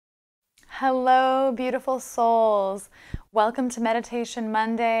Hello, beautiful souls. Welcome to Meditation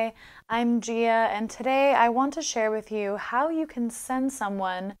Monday. I'm Gia, and today I want to share with you how you can send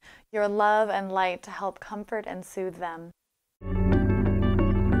someone your love and light to help comfort and soothe them.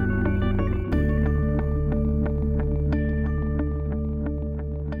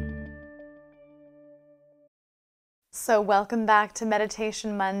 So welcome back to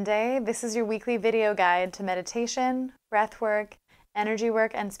Meditation Monday. This is your weekly video guide to meditation, breathwork, energy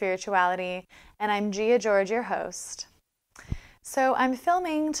work, and spirituality. And I'm Gia George, your host. So I'm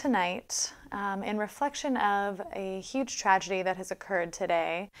filming tonight in reflection of a huge tragedy that has occurred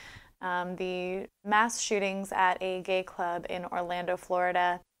today. The mass shootings at a gay club in Orlando,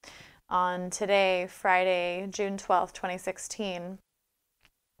 Florida on today, Friday, June 12th, 2016.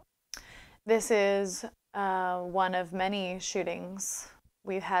 This is one of many shootings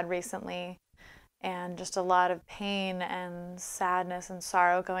we've had recently, and just a lot of pain and sadness and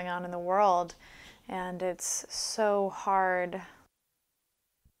sorrow going on in the world. And it's so hard.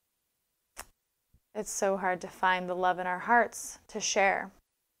 It's so hard to find the love in our hearts to share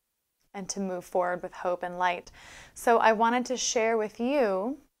and to move forward with hope and light. So I wanted to share with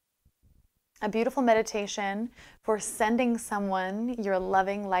you a beautiful meditation for sending someone your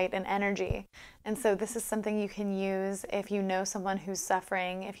loving light and energy. And so this is something you can use if you know someone who's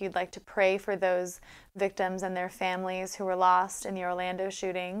suffering, if you'd like to pray for those victims and their families who were lost in the Orlando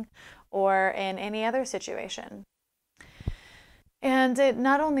shooting or in any other situation. And it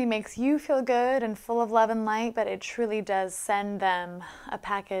not only makes you feel good and full of love and light, but it truly does send them a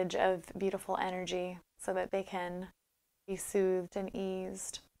package of beautiful energy so that they can be soothed and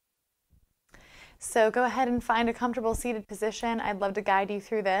eased. So go ahead and find a comfortable seated position. I'd love to guide you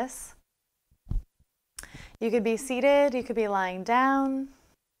through this. You could be seated, you could be lying down,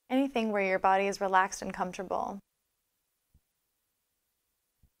 anything where your body is relaxed and comfortable.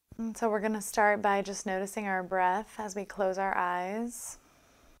 And so we're going to start by just noticing our breath as we close our eyes.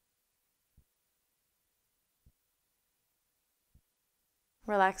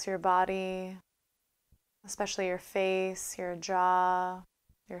 Relax your body, especially your face, your jaw,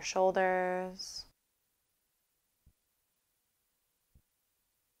 your shoulders.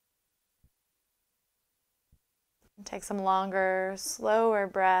 Take some longer, slower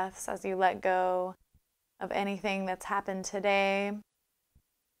breaths as you let go of anything that's happened today,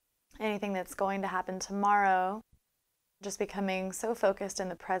 anything that's going to happen tomorrow, just becoming so focused in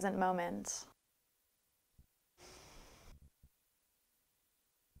the present moment.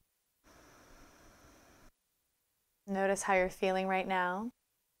 Notice how you're feeling right now,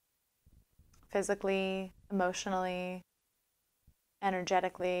 physically, emotionally,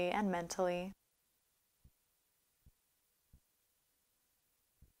 energetically, and mentally.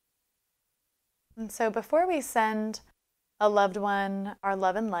 And so before we send a loved one our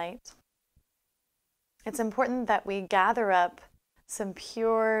love and light, it's important that we gather up some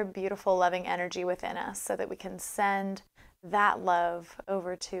pure, beautiful, loving energy within us so that we can send that love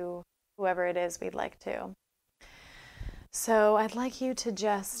over to whoever it is we'd like to. So I'd like you to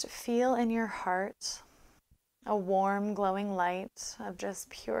just feel in your heart a warm, glowing light of just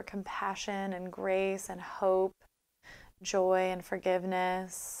pure compassion and grace and hope, joy and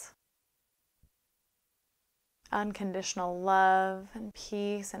forgiveness, unconditional love and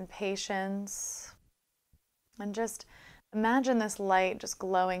peace and patience. And just imagine this light just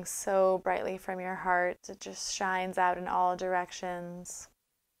glowing so brightly from your heart. It just shines out in all directions.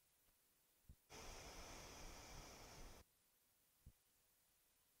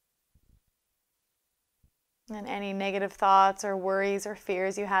 And any negative thoughts or worries or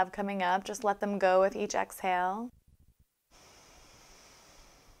fears you have coming up, just let them go with each exhale.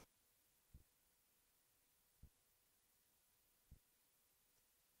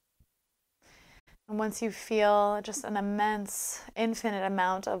 And once you feel just an immense, infinite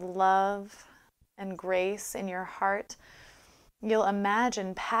amount of love and grace in your heart, you'll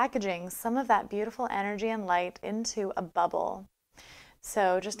imagine packaging some of that beautiful energy and light into a bubble.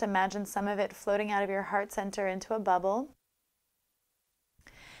 So just imagine some of it floating out of your heart center into a bubble,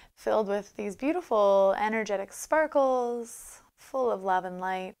 filled with these beautiful energetic sparkles, full of love and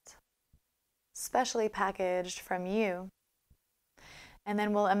light, specially packaged from you. And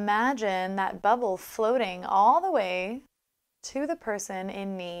then we'll imagine that bubble floating all the way to the person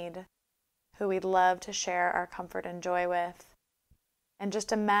in need who we'd love to share our comfort and joy with. And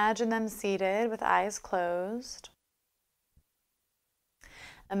just imagine them seated with eyes closed.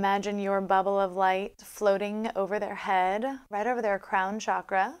 Imagine your bubble of light floating over their head, right over their crown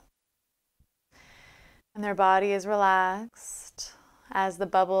chakra. And their body is relaxed as the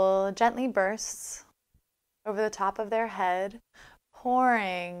bubble gently bursts over the top of their head,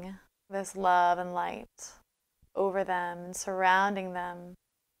 pouring this love and light over them and surrounding them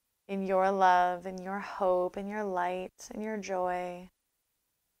in your love, in your hope, in your light, in your joy.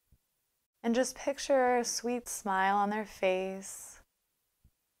 And just picture a sweet smile on their face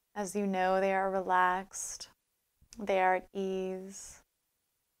as you know they are relaxed, they are at ease,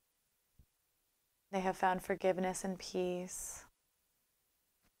 they have found forgiveness and peace.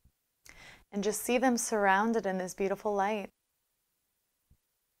 And just see them surrounded in this beautiful light.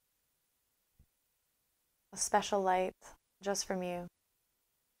 A special light just from you.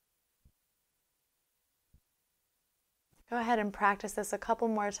 Go ahead and practice this a couple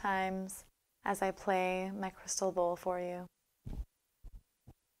more times as I play my crystal bowl for you.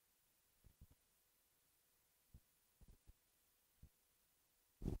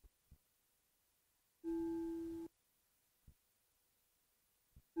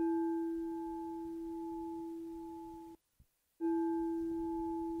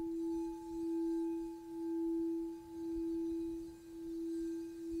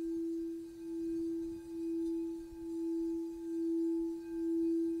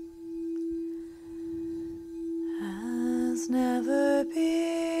 As never before,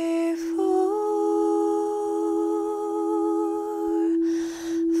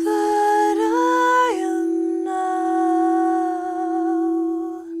 that I am now.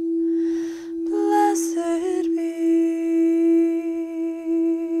 Blessed be,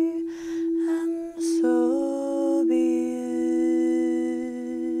 and so be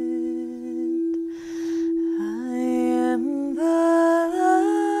it. I am the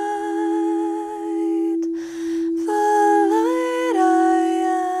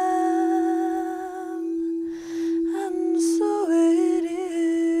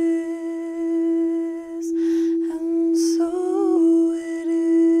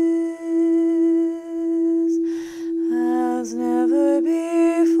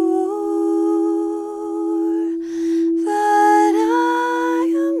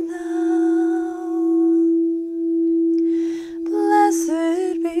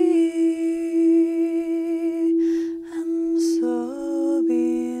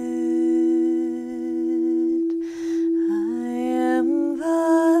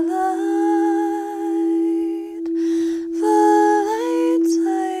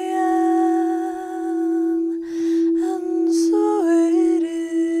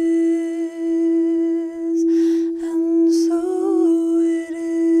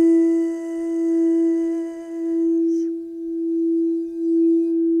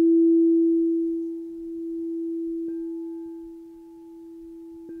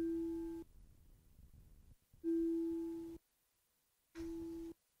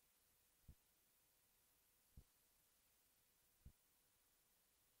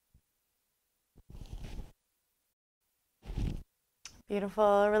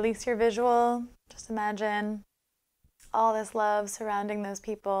beautiful. Release your visual. Just imagine all this love surrounding those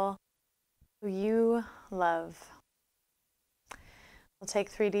people who you love. We'll take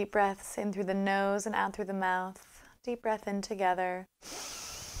 3 deep breaths in through the nose and out through the mouth. Deep breath in together.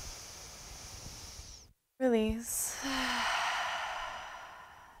 Release.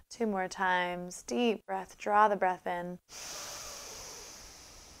 2 more times. Deep breath. Draw the breath in.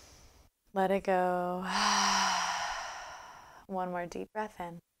 Let it go. 1 more deep breath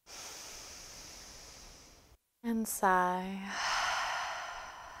in. And sigh.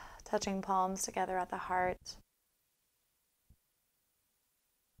 Touching palms together at the heart.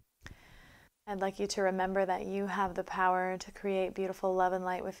 I'd like you to remember that you have the power to create beautiful love and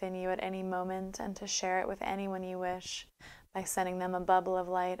light within you at any moment, and to share it with anyone you wish by sending them a bubble of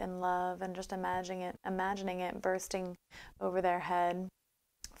light and love, and just imagining it bursting over their head,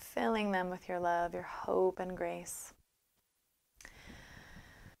 filling them with your love, your hope and grace.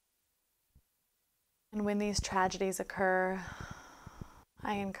 And when these tragedies occur,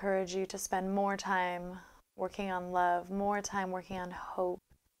 I encourage you to spend more time working on love, more time working on hope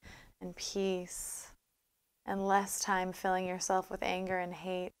and peace, and less time filling yourself with anger and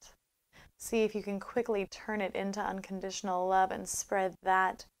hate. See if you can quickly turn it into unconditional love and spread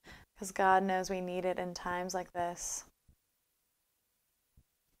that, because God knows we need it in times like this.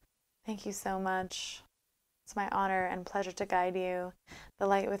 Thank you so much. It's my honor and pleasure to guide you. The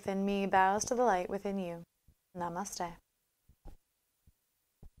light within me bows to the light within you. Namaste.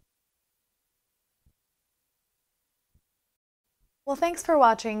 Well, thanks for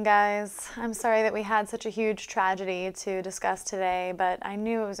watching, guys. I'm sorry that we had such a huge tragedy to discuss today, but I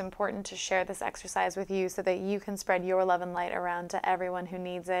knew it was important to share this exercise with you so that you can spread your love and light around to everyone who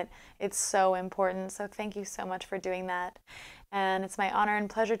needs it. It's so important, so thank you so much for doing that. And it's my honor and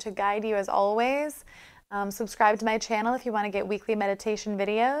pleasure to guide you as always. Subscribe to my channel if you want to get weekly meditation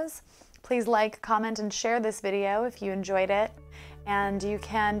videos. Please like, comment, and share this video if you enjoyed it. And you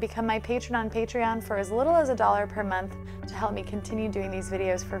can become my patron on Patreon for as little as $1 per month to help me continue doing these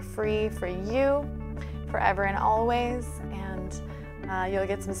videos for free for you, forever and always. And you'll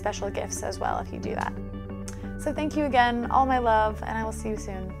get some special gifts as well if you do that. So thank you again, all my love, and I will see you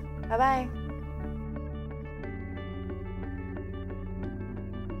soon. Bye-bye.